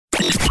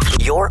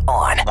You're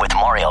on with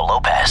Mario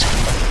Lopez.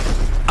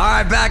 All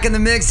right, back in the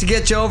mix to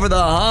get you over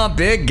the hump.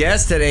 Big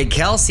guest today,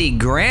 Kelsey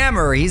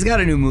Grammer. He's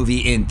got a new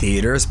movie in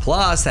theaters,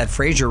 plus that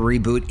Frasier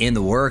reboot in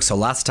the works, so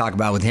lots to talk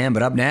about with him.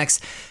 But up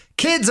next,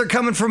 kids are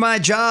coming for my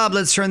job.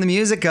 Let's turn the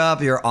music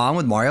up. You're on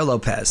with Mario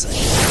Lopez.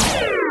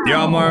 You're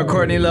on Mario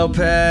Courtney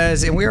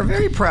Lopez, and we are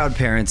very proud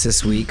parents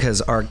this week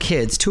because our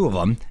kids, two of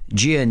them,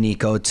 Gia and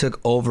Nico, took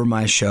over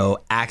my show,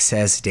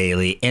 Access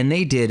Daily, and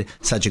they did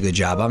such a good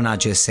job. I'm not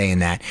just saying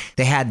that.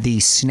 They had the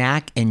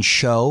Snack and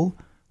Show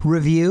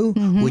review,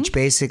 which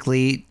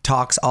basically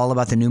talks all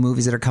about the new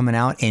movies that are coming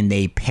out, and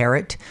they pair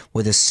it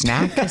with a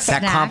snack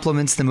that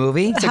complements the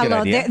movie. That's a good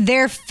idea.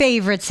 Their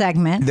favorite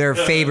segment. Their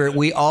favorite.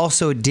 We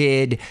also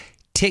did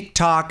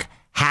TikTok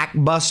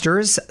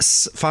Hackbusters,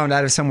 found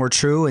out if some were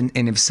true and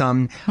if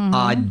some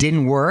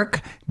didn't work.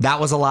 That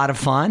was a lot of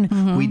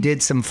fun. We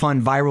did some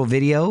fun viral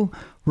video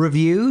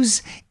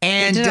reviews,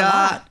 and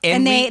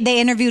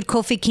they interviewed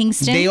Kofi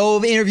Kingston. They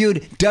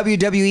interviewed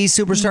WWE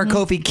superstar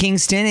Kofi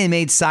Kingston and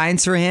made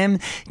signs for him,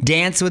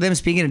 danced with him.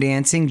 Speaking of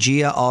dancing,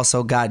 Gia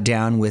also got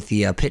down with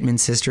the Pittman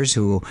sisters,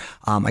 who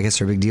I guess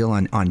are a big deal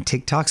on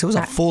TikTok. So it was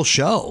a full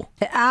show.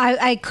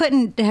 I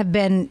couldn't have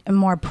been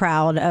more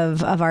proud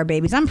of our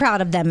babies. I'm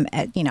proud of them,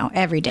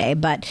 every day,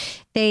 but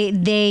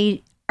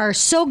they are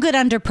so good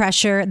under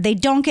pressure. They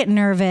don't get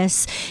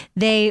nervous.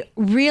 They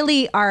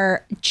really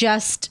are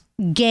just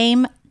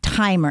game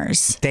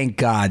timers. Thank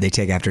God they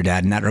take after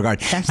dad in that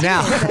regard.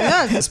 Now,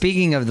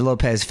 speaking of the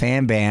Lopez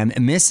fan band,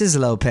 Mrs.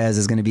 Lopez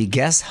is going to be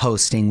guest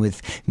hosting with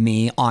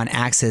me on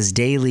Access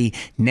Daily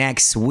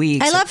next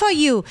week. I love how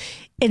you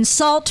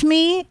insult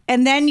me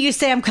and then you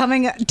say I'm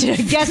coming to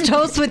guest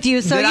host with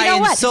you. So Did you know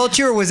I what? insult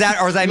you, or was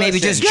I maybe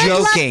just Good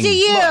joking? luck to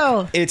you.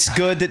 Look, it's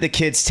good that the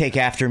kids take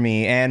after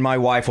me, and my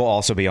wife will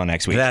also be on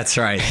next week. That's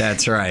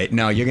right.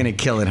 No, you're going to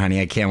kill it, honey.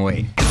 I can't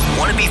wait.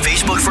 Want to be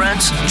Facebook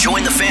friends?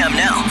 Join the fam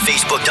now.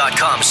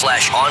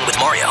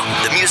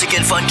 Facebook.com/OnWithMario. The music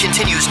and fun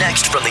continues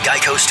next from the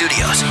Geico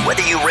Studios.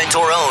 Whether you rent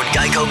or own,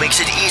 Geico makes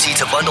it easy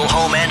to bundle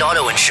home and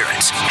auto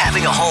insurance.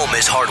 Having a home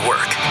is hard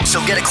work,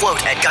 so get a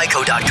quote at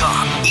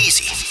Geico.com.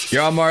 Easy.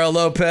 You're on Mario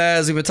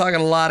Lopez. We've been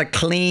talking a lot of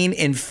clean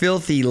and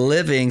filthy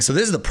living. So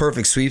this is the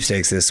perfect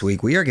sweepstakes this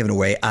week. We are giving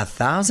away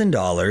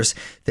 $1,000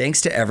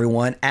 thanks to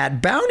everyone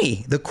at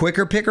Bounty, the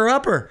quicker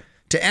picker-upper.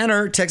 To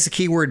enter, text the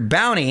keyword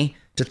Bounty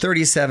to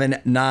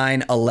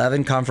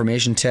 37911.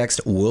 Confirmation text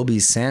will be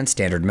sent.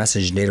 Standard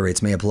message and data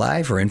rates may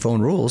apply. For info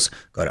and rules,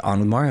 go to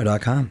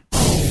onwithmario.com.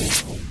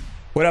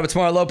 What up, it's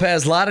Mario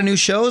Lopez. A lot of new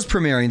shows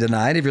premiering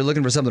tonight. If you're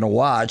looking for something to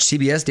watch,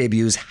 CBS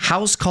debuts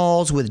House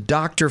Calls with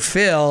Dr.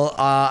 Phil.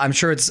 I'm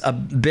sure it's a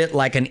bit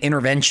like an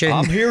intervention.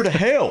 I'm here to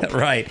help.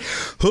 Right.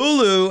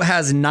 Hulu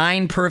has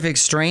 9 Perfect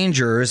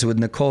Strangers with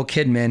Nicole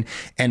Kidman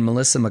and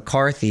Melissa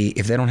McCarthy.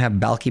 If they don't have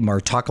Balky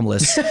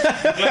Bartokomous,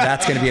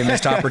 that's going to be a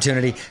missed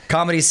opportunity.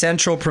 Comedy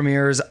Central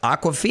premieres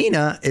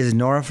Aquafina is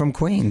Nora from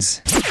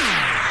Queens.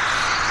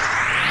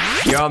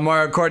 You're on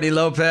Mario Courtney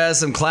Lopez.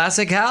 Some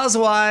classic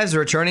housewives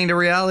returning to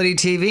reality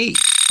TV.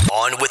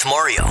 On with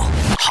Mario,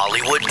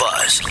 Hollywood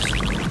Buzz.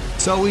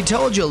 So we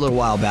told you a little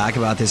while back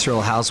about this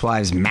Real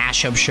Housewives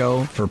mashup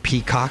show for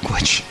Peacock,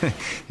 which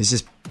is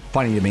just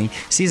funny to me.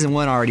 Season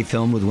 1 already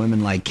filmed with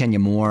women like Kenya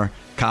Moore,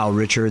 Kyle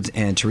Richards,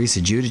 and Teresa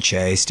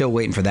Giudice. Still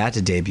waiting for that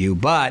to debut,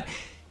 but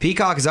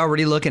Peacock is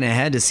already looking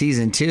ahead to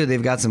Season 2.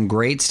 They've got some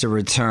greats to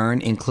return,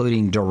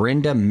 including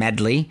Dorinda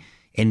Medley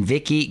and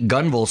Vicky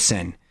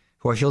Gunvalson,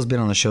 who I feel has been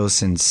on the show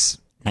since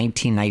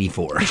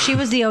 1994. She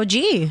was the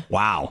OG.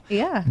 Wow.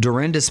 Yeah.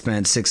 Dorinda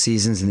spent 6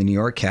 seasons in the New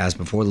York cast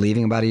before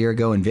leaving about a year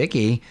ago. And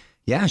Vicky,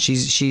 yeah,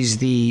 she's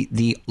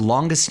the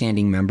longest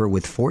standing member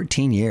with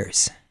 14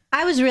 years.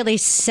 I was really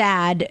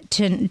sad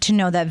to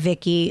know that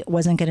Vicky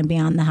wasn't going to be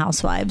on the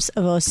Housewives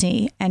of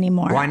OC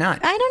anymore. Why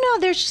not? I don't know.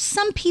 There's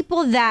some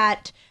people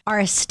that are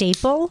a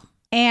staple,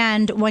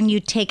 and when you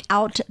take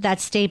out that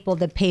staple,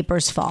 the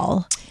papers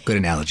fall. Good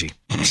analogy.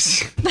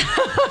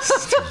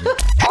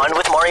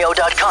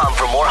 OnWithMario.com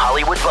for more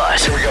Hollywood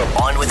buzz. Here we go.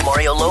 On with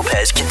Mario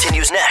Lopez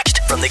continues next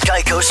from the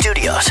Geico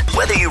Studios.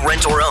 Whether you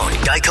rent or own,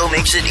 Geico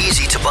makes it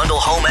easy to bundle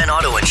home and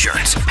auto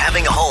insurance.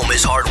 Having a home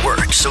is hard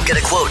work, so get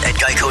a quote at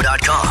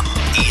Geico.com.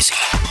 Easy.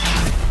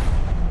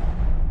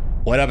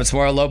 What up, it's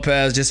Mario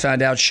Lopez. Just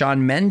found out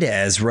Shawn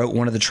Mendes wrote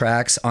one of the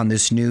tracks on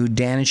this new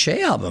Dan and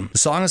Shay album. The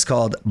song is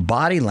called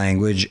Body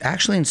Language,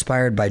 actually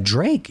inspired by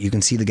Drake. You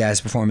can see the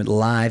guys perform it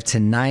live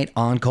tonight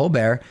on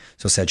Colbert,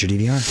 so set your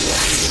DVR.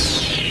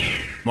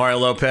 Mario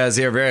Lopez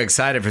here, very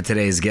excited for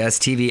today's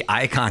guest, TV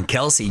icon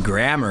Kelsey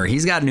Grammer.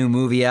 He's got a new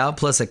movie out,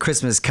 plus a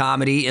Christmas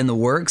comedy in the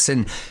works.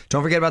 And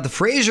don't forget about the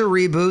Frasier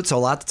reboot, so a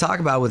lot to talk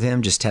about with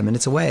him just 10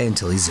 minutes away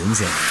until he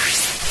zooms in.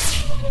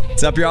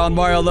 What's up, y'all? I'm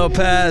Mario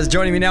Lopez.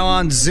 Joining me now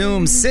on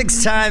Zoom,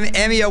 6-time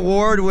Emmy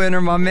Award winner,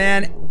 my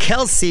man,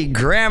 Kelsey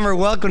Grammer.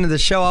 Welcome to the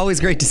show. Always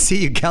great to see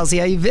you, Kelsey.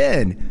 How you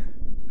been?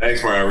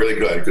 Thanks, Mario. Really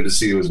good. Good to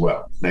see you as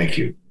well. Thank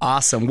you.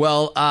 Awesome.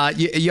 Well,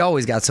 you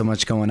always got so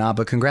much going on,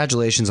 but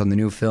congratulations on the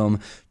new film,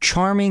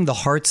 Charming the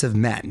Hearts of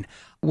Men.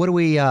 What are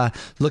we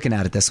looking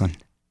at this one?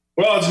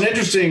 Well, it's an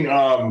interesting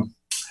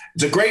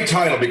It's a great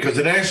title because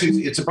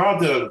it's about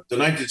the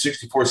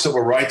 1964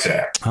 Civil Rights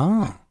Act,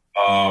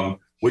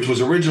 which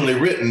was originally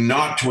written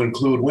not to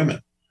include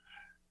women.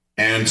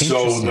 And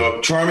so the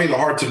Charming the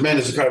Hearts of Men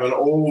is kind of an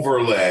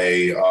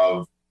overlay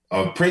of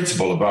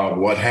principle about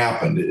what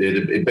happened.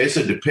 It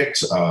basically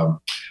depicts a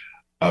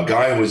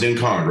guy who was in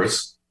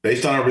Congress,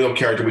 based on a real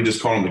character. We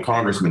just call him the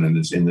congressman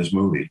in this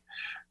movie.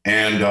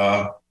 And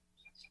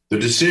the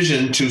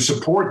decision to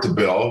support the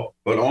bill,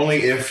 but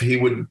only if he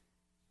would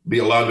be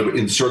allowed to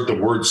insert the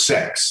word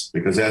sex,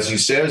 because as he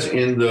says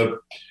in the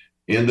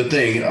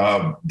thing,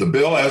 the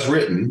bill as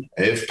written,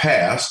 if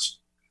passed,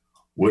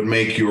 would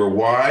make your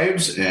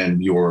wives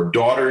and your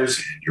daughters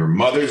and your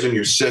mothers and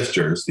your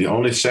sisters the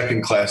only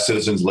second-class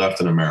citizens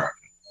left in America.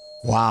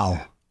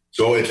 Wow.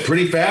 So it's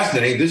pretty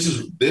fascinating.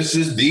 This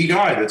is the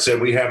guy that said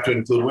we have to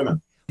include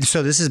women.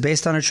 So this is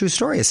based on a true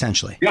story,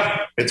 essentially. Yeah,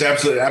 it's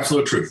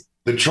absolute truth.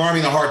 The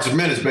Charming the Hearts of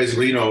Men is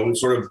basically,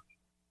 sort of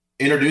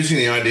introducing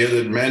the idea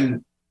that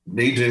men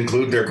need to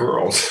include their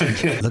girls.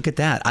 Look at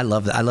that. I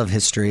love that. I love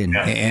history and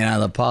I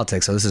love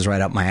politics. So this is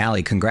right up my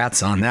alley.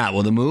 Congrats on that.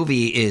 Well, the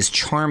movie is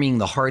Charming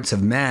the Hearts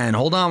of Men.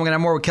 Hold on. We're going to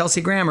have more with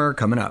Kelsey Grammer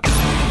coming up.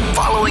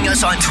 Following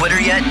us on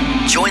Twitter yet?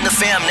 Join the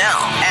fam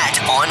now at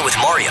On With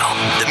Mario.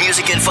 The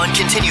music and fun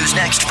continues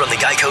next from the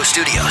Geico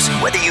Studios.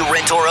 Whether you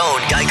rent or own,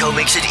 Geico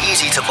makes it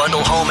easy to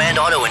bundle home and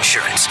auto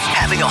insurance.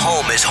 Having a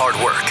home is hard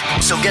work.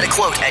 So get a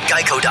quote at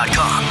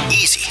geico.com.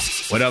 Easy.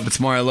 What up? It's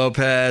Mario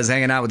Lopez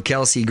hanging out with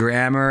Kelsey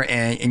Grammer,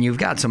 and you've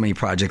got so many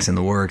projects in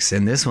the works,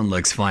 and this one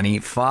looks funny.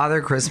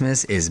 Father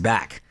Christmas is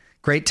back.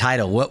 Great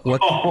title. What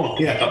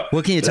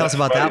can you tell us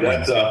about that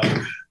one?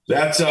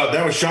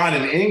 That was shot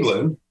in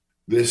England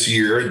this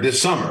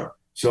summer.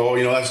 So,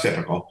 that's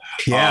typical.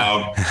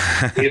 Yeah.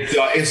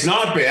 It's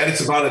not bad.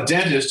 It's about a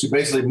dentist who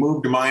basically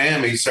moved to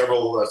Miami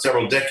several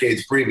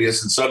decades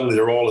previous, and suddenly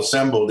they're all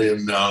assembled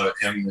in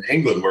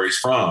England, where he's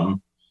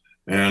from.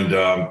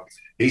 And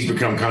he's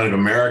become kind of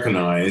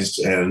Americanized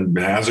and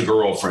has a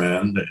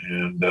girlfriend,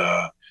 and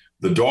the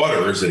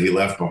daughters that he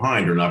left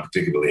behind are not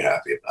particularly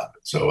happy about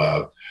it.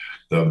 So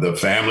the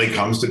family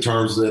comes to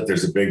terms with it.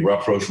 There's a big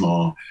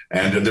rapprochement,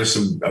 and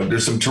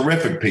there's some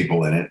terrific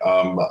people in it.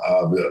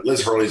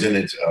 Liz Hurley's in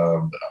it.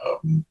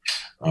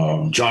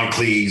 John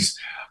Cleese.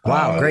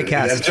 Wow, great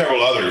cast. And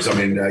several others. I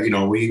mean,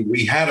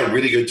 we had a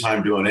really good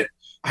time doing it.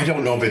 I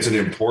don't know if it's an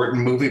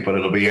important movie, but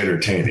it'll be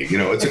entertaining.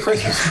 It's a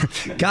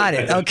Christmas. Got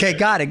it. Okay,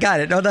 got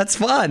it. No, that's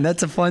fun.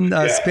 That's a fun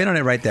spin on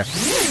it right there.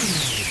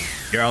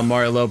 You're on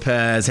Mario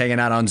Lopez, hanging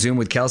out on Zoom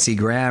with Kelsey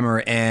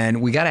Grammer,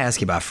 and we got to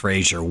ask you about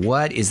Frasier.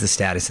 What is the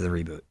status of the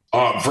reboot?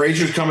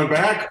 Frasier's coming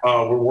back.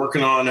 We're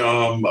working on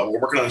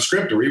a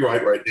script, a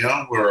rewrite right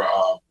now. We're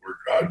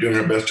doing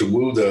our best to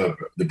woo the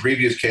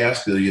previous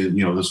cast,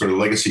 the sort of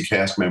legacy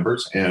cast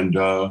members, and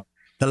the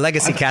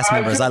legacy cast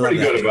members. I love that.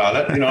 I feel pretty good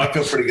about it. I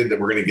feel pretty good that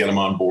we're going to get him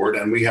on board,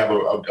 and we have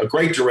a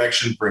great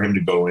direction for him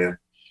to go in.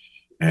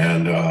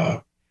 And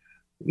I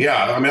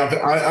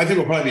think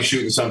we'll probably be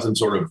shooting something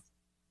sort of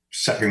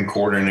second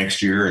quarter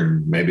next year,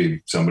 and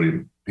maybe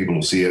people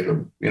will see it,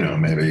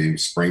 maybe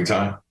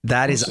springtime.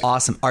 That is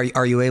awesome.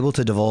 Are you able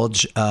to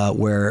divulge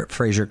where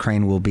Frasier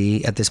Crane will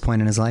be at this point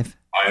in his life?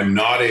 I am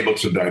not able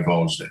to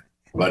divulge that,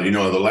 but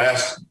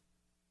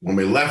when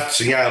we left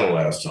Seattle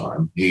last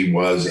time, he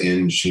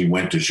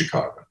went to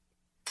Chicago.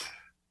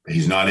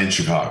 He's not in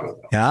Chicago,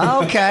 though. Yeah,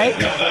 okay.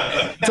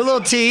 It's a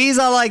little tease.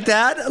 I like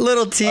that. A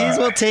little tease. Right.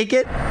 We'll take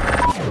it.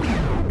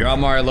 You're on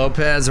Mario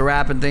Lopez,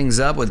 wrapping things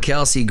up with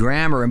Kelsey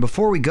Grammer. And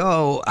before we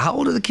go, how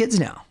old are the kids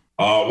now?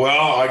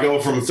 Well, I go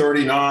from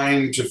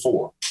 39 to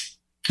 4.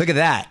 Look at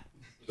that.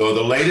 So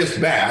the latest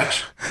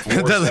batch.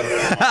 I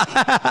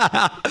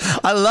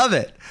love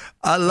it.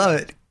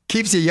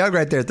 Keeps you young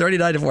right there.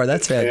 39 to 4.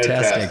 That's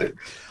fantastic.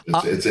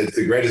 It's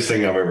the greatest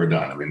thing I've ever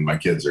done. I mean, my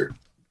kids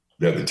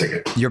they're the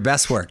ticket. Your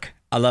best work.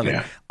 I love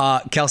it.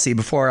 Kelsey,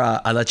 before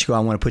I let you go, I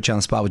want to put you on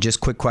the spot with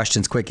just quick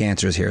questions, quick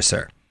answers here,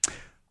 sir.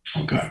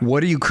 Okay.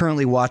 What are you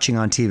currently watching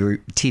on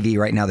TV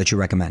right now that you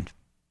recommend?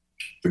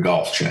 The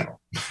Golf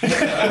Channel.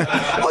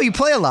 Oh, you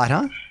play a lot,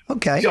 huh?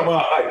 Okay. Yeah,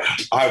 well,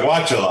 I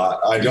watch a lot.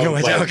 I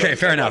don't play. Okay,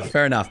 fair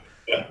enough.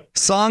 Yeah.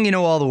 Song you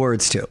know all the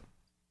words to?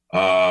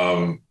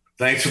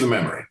 Thanks for the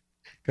Memory.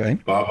 Okay.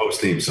 Bob Hope's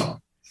theme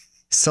song.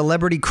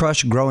 Celebrity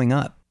crush growing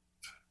up?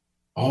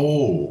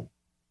 Oh,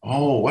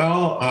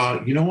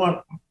 well, you know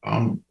what?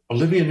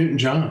 Olivia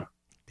Newton-John.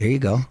 There you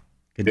go.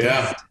 Good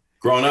yeah.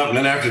 Growing up, and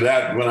then after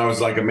that, when I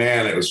was like a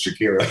man, it was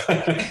Shakira.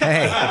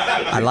 Hey,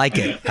 I like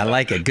it.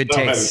 Good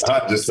taste.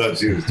 I just thought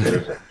she was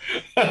terrific.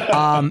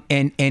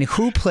 And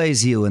who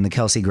plays you in the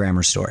Kelsey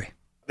Grammer story?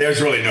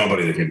 There's really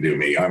nobody that can do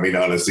me. I mean,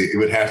 honestly, it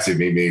would have to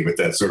be me with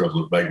that sort of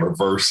like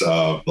reverse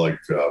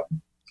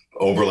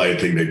overlay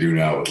thing they do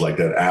now with like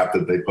that app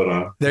that they put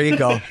on. There you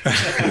go.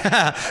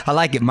 I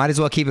like it. Might as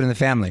well keep it in the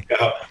family.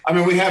 I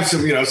mean, we have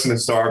some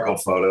historical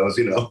photos,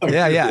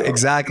 Yeah,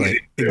 exactly.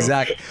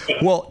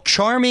 Well,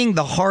 Charming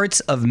the Hearts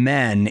of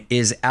Men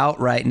is out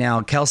right now.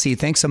 Kelsey,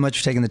 thanks so much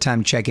for taking the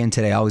time to check in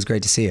today. Always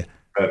great to see you.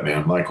 Bet,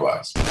 man.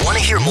 Likewise. Want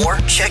to hear more?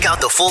 Check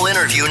out the full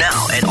interview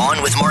now at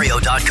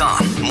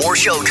onwithmario.com. More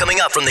show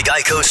coming up from the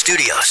Geico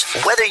Studios.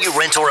 Whether you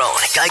rent or own,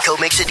 Geico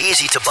makes it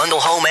easy to bundle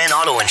home and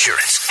auto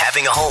insurance.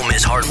 Having a home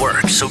is hard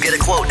work, so get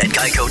a quote at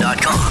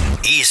geico.com.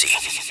 Easy.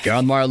 You're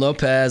on Mario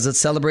Lopez. Let's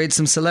celebrate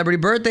some celebrity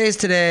birthdays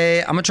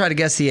today. I'm going to try to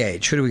guess the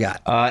age. Who do we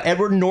got?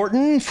 Edward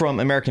Norton from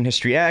American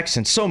History X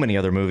and so many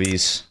other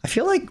movies. I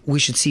feel like we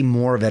should see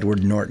more of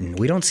Edward Norton.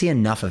 We don't see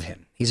enough of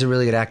him. He's a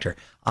really good actor.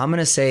 I'm going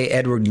to say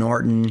Edward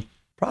Norton,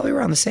 probably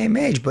around the same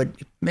age, but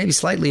maybe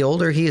slightly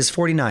older. He is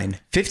 49.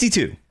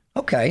 52.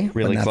 Okay.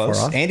 Really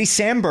close. Andy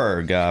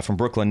Samberg from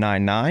Brooklyn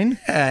Nine-Nine.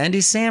 Andy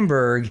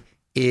Samberg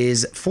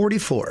is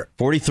 44.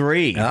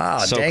 43. Oh,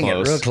 so dang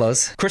close. it. Real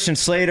close. Christian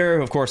Slater,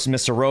 of course,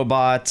 Mr.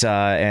 Robot,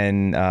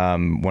 and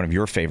one of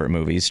your favorite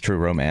movies, True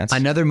Romance.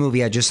 Another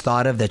movie I just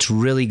thought of that's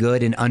really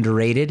good and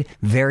underrated,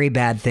 Very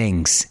Bad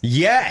Things.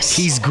 Yes.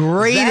 He's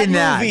great in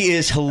that. That movie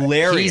is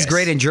hilarious. He's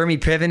great, and Jeremy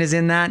Piven is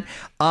in that.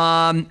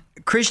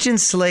 Christian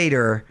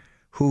Slater,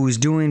 who's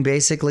doing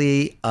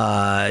basically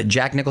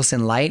Jack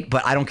Nicholson light,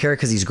 but I don't care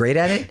because he's great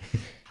at it.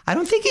 I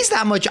don't think he's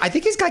that much. I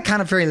think he's got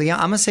kind of fairly young.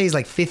 I'm going to say he's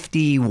like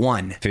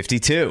 51.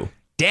 52.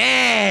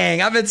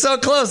 Dang, I've been so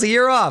close, a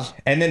year off.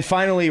 And then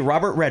finally,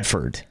 Robert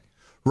Redford.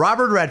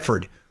 Robert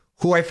Redford,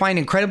 who I find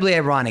incredibly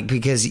ironic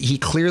because he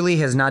clearly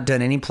has not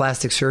done any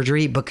plastic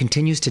surgery, but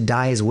continues to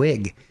dye his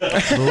wig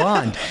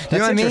blonde.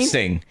 That's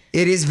interesting.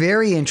 It is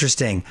very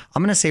interesting.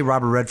 I'm going to say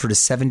Robert Redford is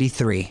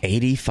 73.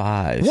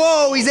 85.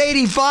 Whoa, he's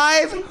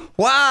 85?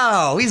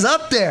 Wow, he's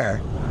up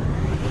there.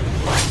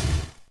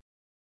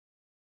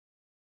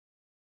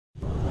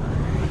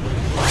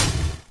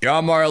 You're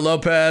Mario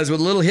Lopez with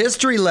a little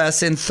history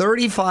lesson.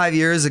 35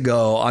 years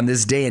ago, on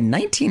this day in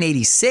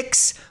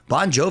 1986,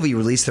 Bon Jovi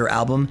released their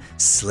album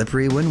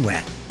Slippery When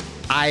Wet.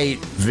 I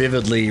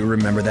vividly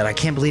remember that. I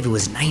can't believe it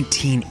was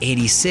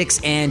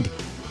 1986, and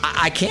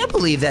I can't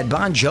believe that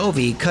Bon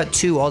Jovi, cut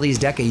to all these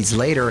decades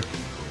later,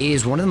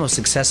 is one of the most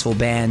successful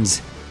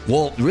bands,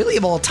 well, really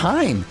of all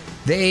time.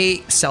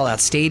 They sell out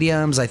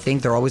stadiums. I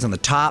think they're always on the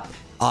top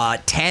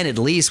 10 at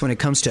least when it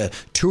comes to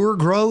tour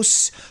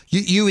gross.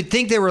 You would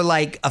think they were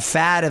like a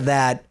fad of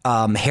that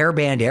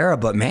hairband era,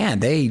 but man,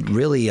 they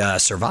really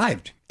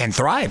survived and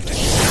thrived.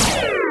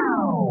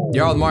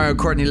 You're all with Mario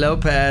Courtney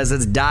Lopez.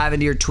 Let's dive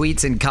into your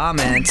tweets and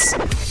comments.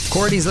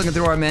 Courtney's looking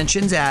through our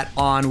mentions at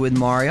On With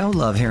Mario.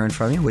 Love hearing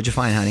from you. What'd you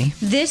find, honey?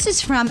 This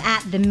is from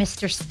at the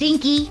Mr.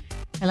 Stinky.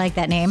 I like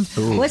that name.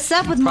 Ooh. What's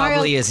up with Mario?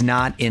 Probably is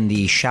not in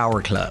the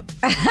shower club.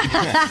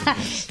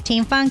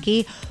 Team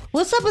Funky.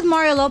 What's up with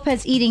Mario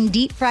Lopez eating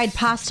deep fried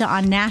pasta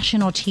on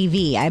national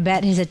TV? I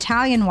bet his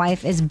Italian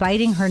wife is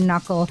biting her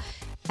knuckle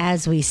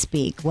as we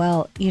speak.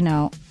 Well, you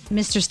know,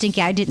 Mr.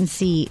 Stinky, I didn't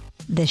see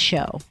this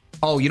show.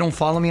 Oh, you don't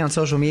follow me on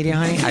social media,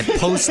 honey? I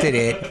posted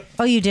it.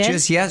 Oh, you did?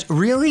 Just yes.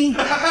 Really?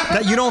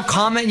 That you don't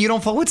comment? You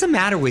don't follow? What's the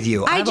matter with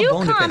you? I have do a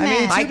bone to pick.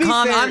 comment. I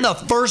comment. I'm the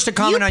first to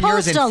comment on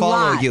yours and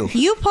follow you.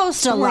 You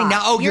post a lot.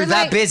 Now, you're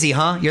that like, busy,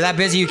 huh? You're that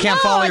busy you can't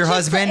follow your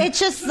husband? It's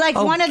just like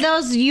one of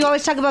those, you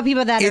always talk about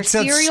people that are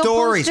serial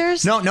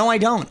posters. No, I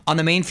don't. On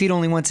the main feed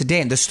only once a day.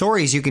 And the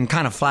stories you can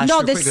kind of flash through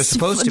quick. They're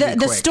supposed to be quick.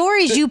 The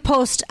stories you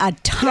post a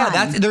ton.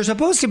 Yeah, they're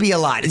supposed to be a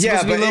lot. It's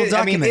supposed to be a little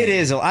document. it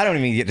is. I don't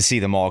even get to see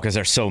them all because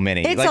there's so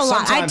many. It's a lot.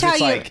 I tell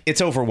you.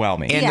 It's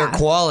overwhelming. And their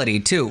quality,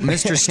 too.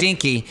 Mr.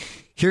 Stinky,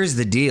 here's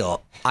the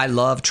deal. I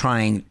love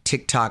trying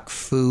TikTok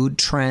food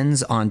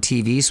trends on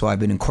TV, so I've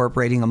been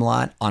incorporating them a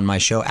lot on my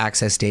show,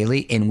 Access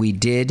Daily. And we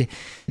did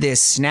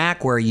this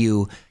snack where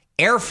you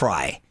air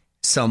fry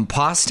some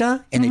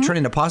pasta and they turn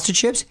into pasta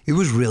chips. It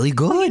was really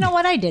good. Well, you know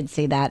what? I did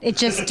see that. It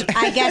just,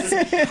 I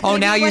guess. Oh,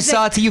 now you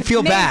saw it, so you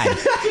feel bad.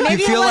 You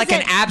feel like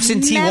an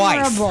absentee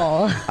wife.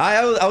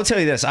 I will tell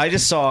you this. I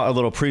just saw a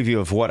little preview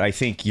of what I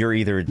think you're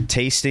either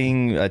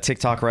tasting a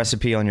TikTok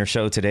recipe on your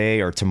show today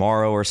or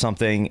tomorrow or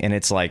something, and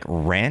it's like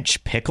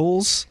ranch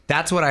pickles.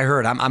 That's what I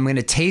heard. I'm going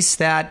to taste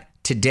that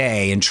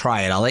today and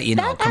try it. I'll let you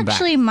know. That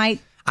actually might.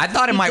 I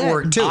thought it might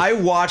work too. I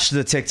watched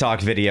the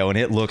TikTok video and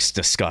it looks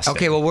disgusting.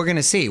 Okay, well, we're going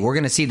to see. We're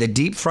going to see the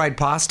deep fried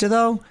pasta,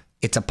 though.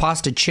 It's a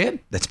pasta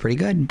chip. That's pretty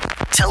good.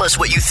 Tell us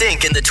what you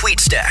think in the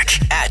tweet stack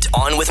at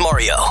On With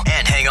Mario.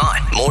 And hang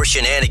on, more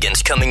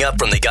shenanigans coming up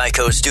from the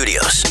Geico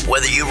Studios.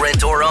 Whether you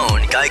rent or own,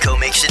 Geico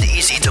makes it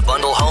easy to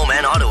bundle home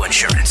and auto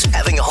insurance.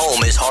 Having a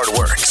home is hard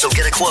work, so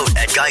get a quote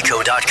at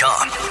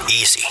geico.com.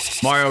 Easy.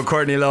 Mario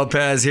Courtney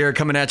Lopez here,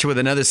 coming at you with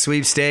another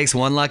sweepstakes.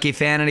 One lucky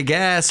fan and a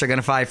guest are going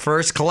to fly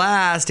first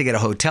class to get a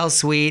hotel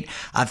suite,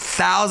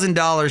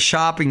 $1,000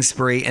 shopping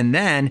spree, and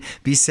then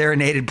be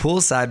serenaded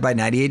poolside by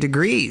 98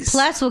 Degrees.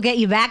 Plus, we'll get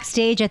you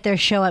backstage at their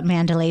show at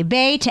Mandalay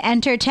Bay. To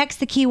enter, text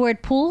the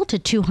keyword pool to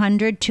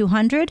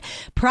 200-200.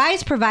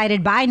 Prize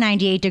provided by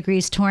 98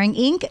 Degrees Touring,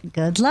 Inc.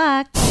 Good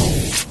luck.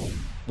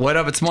 What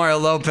up? It's Mario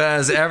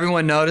Lopez.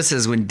 Everyone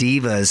notices when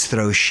divas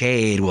throw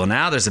shade. Well,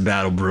 now there's a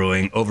battle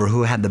brewing over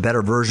who had the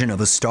better version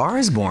of A Star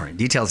Is Born.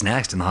 Details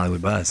next in the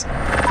Hollywood Buzz.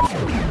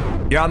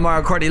 You're on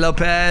Mario Courtney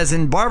Lopez,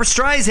 and Barbra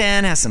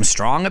Streisand has some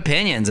strong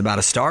opinions about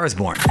A Star Is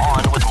Born.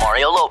 On with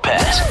Mario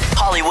Lopez,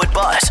 Hollywood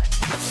Buzz.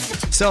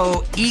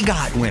 So,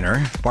 EGOT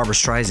winner Barbra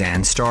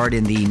Streisand starred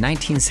in the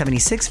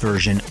 1976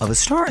 version of A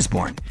Star is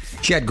Born.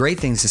 She had great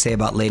things to say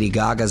about Lady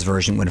Gaga's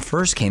version when it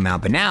first came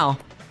out, but now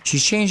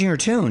she's changing her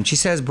tune. She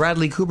says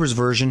Bradley Cooper's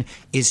version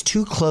is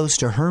too close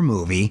to her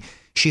movie.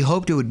 She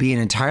hoped it would be an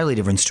entirely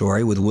different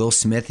story with Will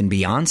Smith and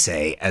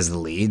Beyonce as the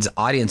leads.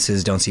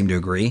 Audiences don't seem to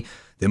agree.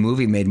 The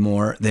movie made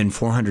more than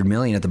 $400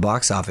 million at the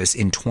box office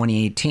in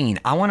 2018.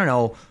 I want to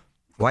know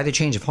why the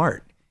change of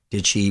heart.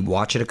 Did she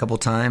watch it a couple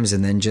times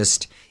and then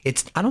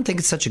I don't think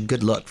it's such a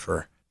good look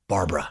for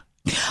Barbara.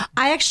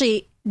 I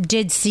actually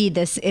did see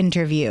this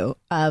interview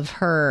of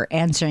her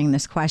answering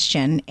this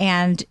question,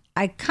 and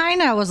I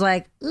kind of was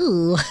like,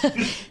 ooh,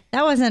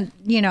 that wasn't,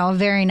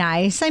 very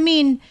nice. I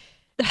mean,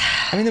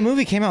 the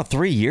movie came out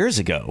 3 years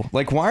ago.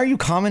 Like, why are you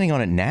commenting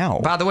on it now?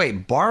 By the way,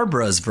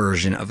 Barbara's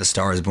version of A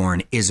Star is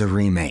Born is a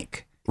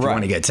remake. If you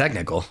want to get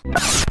technical.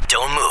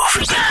 Don't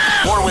move.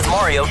 More with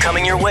Mario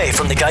coming your way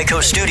from the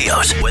Geico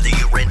Studios. Whether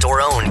you rent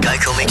or own,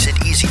 Geico makes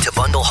it easy to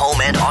bundle home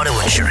and auto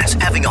insurance.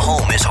 Having a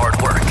home is hard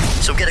work.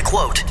 So get a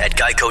quote at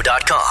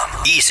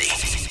geico.com.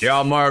 Easy.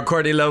 Y'all, Mario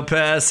Courtney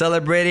Lopez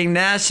celebrating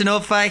National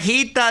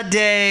Fajita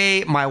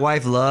Day. My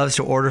wife loves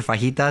to order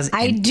fajitas.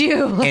 I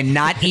do. And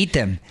not eat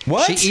them.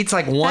 What? She eats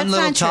like one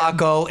little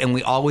taco and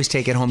we always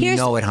take it home. You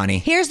know it, honey.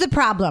 Here's the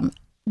problem.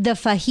 The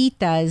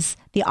fajitas,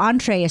 the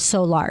entree is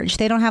so large.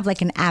 They don't have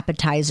like an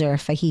appetizer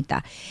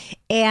fajita.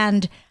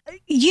 And,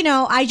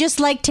 I just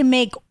like to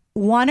make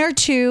one or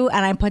two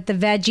and I put the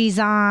veggies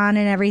on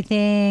and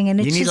everything.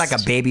 And you need like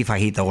a baby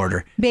fajita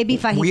order. Baby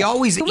fajita. We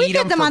always Can we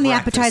get them on the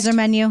appetizer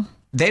menu?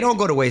 They don't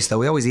go to waste, though.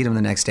 We always eat them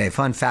the next day.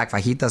 Fun fact,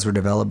 fajitas were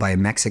developed by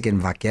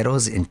Mexican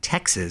vaqueros in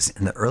Texas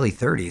in the early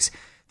 30s.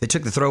 They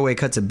took the throwaway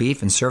cuts of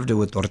beef and served it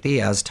with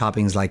tortillas.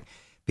 Toppings like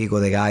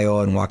pico de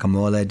gallo and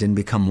guacamole didn't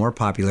become more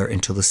popular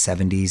until the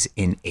 70s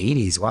and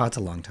 80s. Wow, that's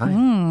a long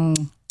time.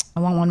 I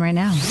want one right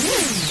now.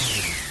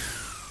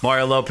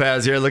 Mario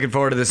Lopez here, looking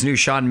forward to this new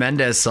Shawn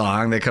Mendes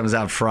song that comes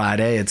out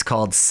Friday. It's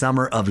called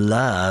Summer of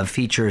Love.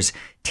 Features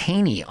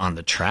Taney on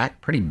the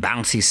track. Pretty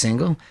bouncy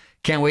single.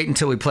 Can't wait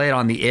until we play it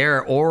on the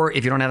air. Or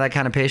if you don't have that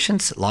kind of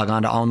patience, log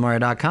on to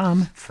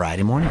allmario.com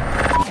Friday morning.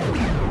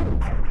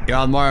 You're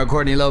on Mario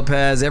Courtney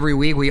Lopez. Every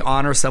week we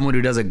honor someone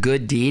who does a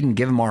good deed and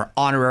give them our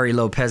honorary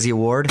Lopezie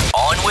Award.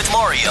 On with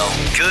Mario.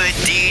 Good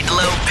Deed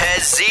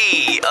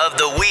Lopezie of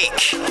the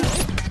week.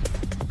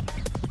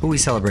 Who are we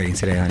celebrating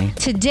today, honey?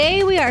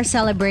 Today we are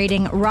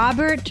celebrating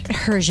Robert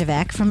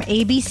Herjavec from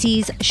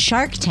ABC's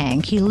Shark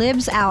Tank. He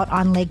lives out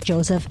on Lake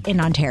Joseph in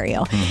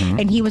Ontario.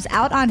 And he was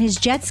out on his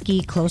jet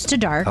ski close to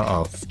dark.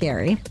 Uh-oh.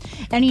 Scary.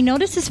 And he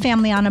noticed his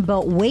family on a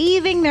boat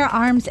waving their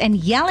arms and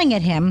yelling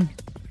at him.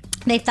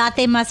 They thought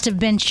they must have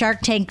been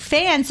Shark Tank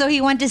fans, so he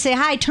went to say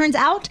hi. Turns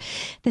out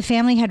the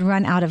family had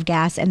run out of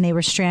gas and they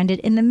were stranded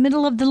in the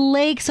middle of the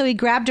lake. So he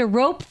grabbed a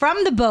rope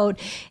from the boat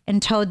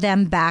and towed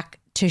them back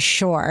to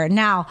shore.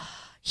 Now,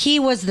 he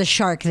was the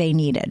shark they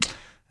needed.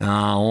 Come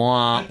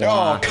on.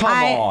 Now,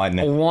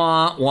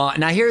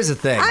 here's the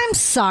thing. I'm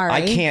sorry.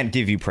 I can't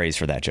give you praise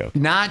for that joke.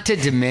 Not to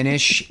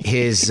diminish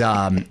his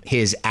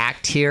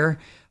act here,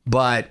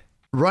 but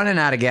running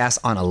out of gas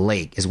on a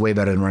lake is way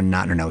better than running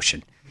out in an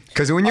ocean.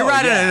 Because when you're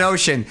riding in an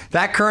ocean,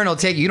 that current will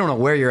take you. You don't know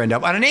where you end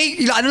up. On a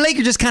lake,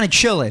 you're just kind of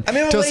chilling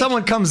until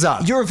someone comes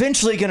up. You're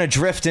eventually going to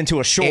drift into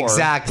a shore.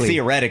 Exactly.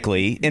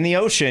 Theoretically. In the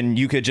ocean,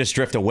 you could just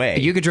drift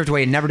away. You could drift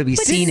away and never to be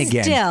seen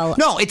again. Still,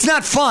 no, it's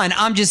not fun.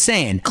 I'm just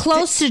saying.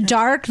 Close to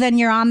dark, then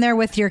you're on there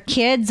with your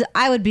kids.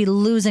 I would be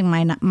losing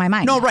my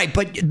mind. No, right.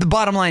 But the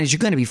bottom line is you're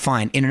going to be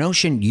fine. In an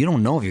ocean, you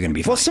don't know if you're going to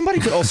be fine. Well,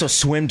 somebody could also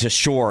swim to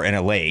shore in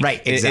a lake.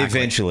 Right, exactly.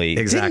 Eventually.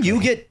 Exactly. Didn't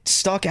you get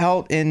stuck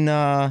out in...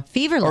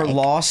 Fever Lake. Or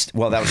lost?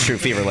 Well, that was true.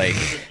 Fever Lake.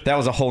 That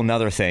was a whole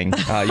nother thing.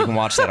 You can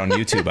watch that on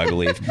YouTube, I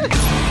believe.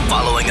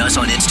 Following us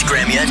on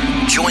Instagram yet?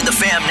 Join the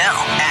fam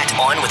now at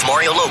On With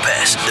Mario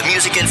Lopez. The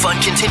music and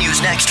fun continues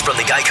next from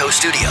the Geico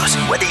Studios.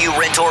 Whether you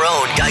rent or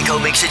own,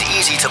 Geico makes it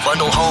easy to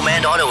bundle home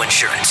and auto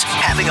insurance.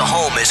 Having a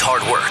home is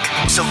hard work.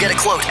 So get a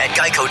quote at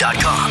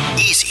geico.com.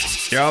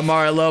 Easy. Yo,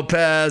 Mario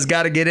Lopez.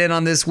 Got to get in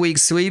on this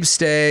week's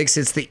sweepstakes.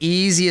 It's the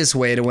easiest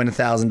way to win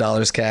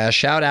 $1,000 cash.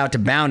 Shout out to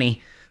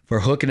Bounty for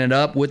hooking it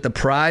up with the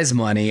prize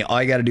money.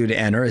 All you got to do to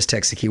enter is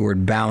text the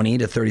keyword bounty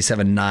to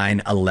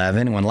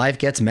 37911. When life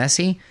gets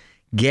messy,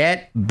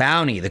 get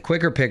Bounty, the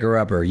quicker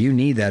picker-upper. You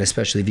need that,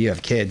 especially if you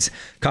have kids.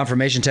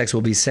 Confirmation text will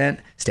be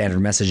sent.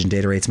 Standard message and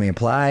data rates may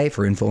apply.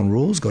 For info and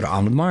rules, go to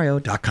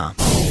onwithmario.com.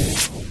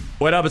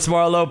 What up? It's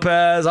Mario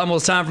Lopez.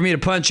 Almost time for me to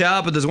punch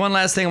out, but there's one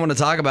last thing I want to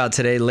talk about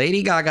today.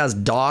 Lady Gaga's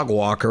dog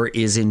walker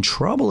is in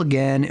trouble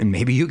again, and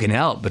maybe you can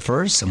help. But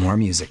first, some more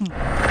music.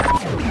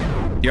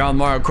 You're on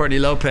Mario Courtney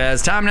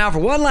Lopez. Time now for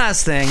one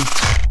last thing.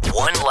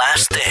 One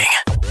last thing.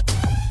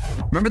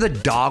 Remember the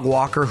dog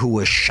walker who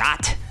was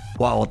shot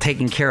while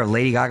taking care of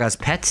Lady Gaga's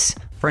pets?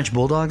 French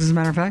bulldogs, as a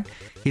matter of fact.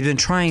 He'd been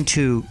trying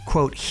to,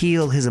 quote,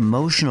 heal his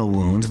emotional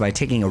wounds by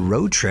taking a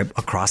road trip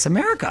across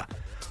America.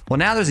 Well,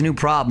 now there's a new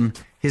problem.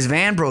 His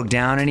van broke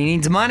down and he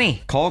needs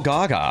money. Call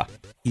Gaga.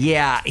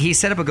 Yeah, he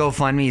set up a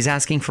GoFundMe. He's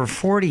asking for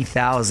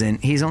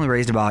 $40,000. He's only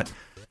raised about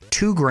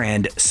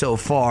 $2,000 so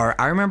far.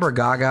 I remember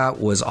Gaga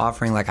was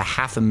offering like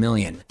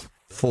 $500,000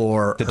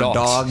 for her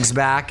dog's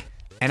back.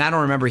 And I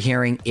don't remember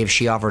hearing if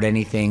she offered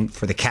anything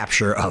for the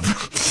capture of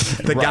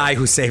the guy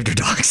who saved her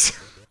dogs.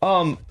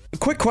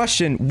 Quick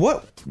question.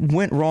 What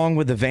went wrong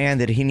with the van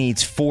that he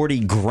needs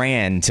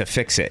 $40,000 to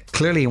fix it?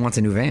 Clearly he wants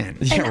a new van.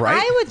 Yeah, And right?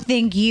 I would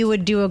think you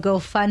would do a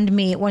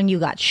GoFundMe when you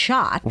got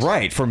shot.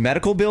 Right. For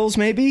medical bills,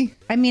 maybe?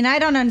 I mean, I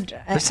don't...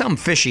 There's something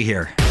fishy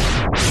here.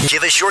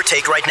 Give us your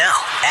take right now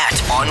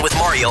at On With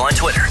Mario on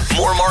Twitter.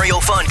 More Mario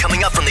fun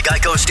coming up from the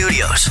Geico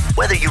Studios.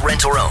 Whether you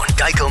rent or own,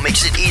 Geico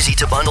makes it easy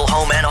to bundle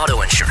home and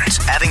auto insurance.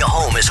 Having a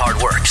home is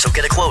hard work, so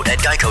get a quote at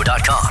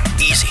geico.com.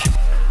 Easy.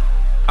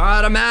 All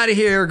right, I'm out of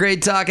here.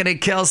 Great talking to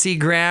Kelsey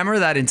Grammer.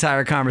 That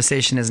entire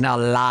conversation is now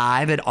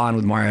live at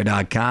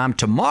onwithmario.com.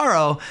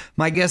 Tomorrow,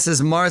 my guest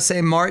is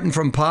Marseille Martin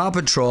from Paw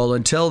Patrol.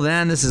 Until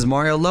then, this is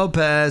Mario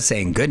Lopez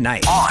saying good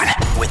night.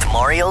 On with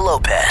Mario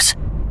Lopez.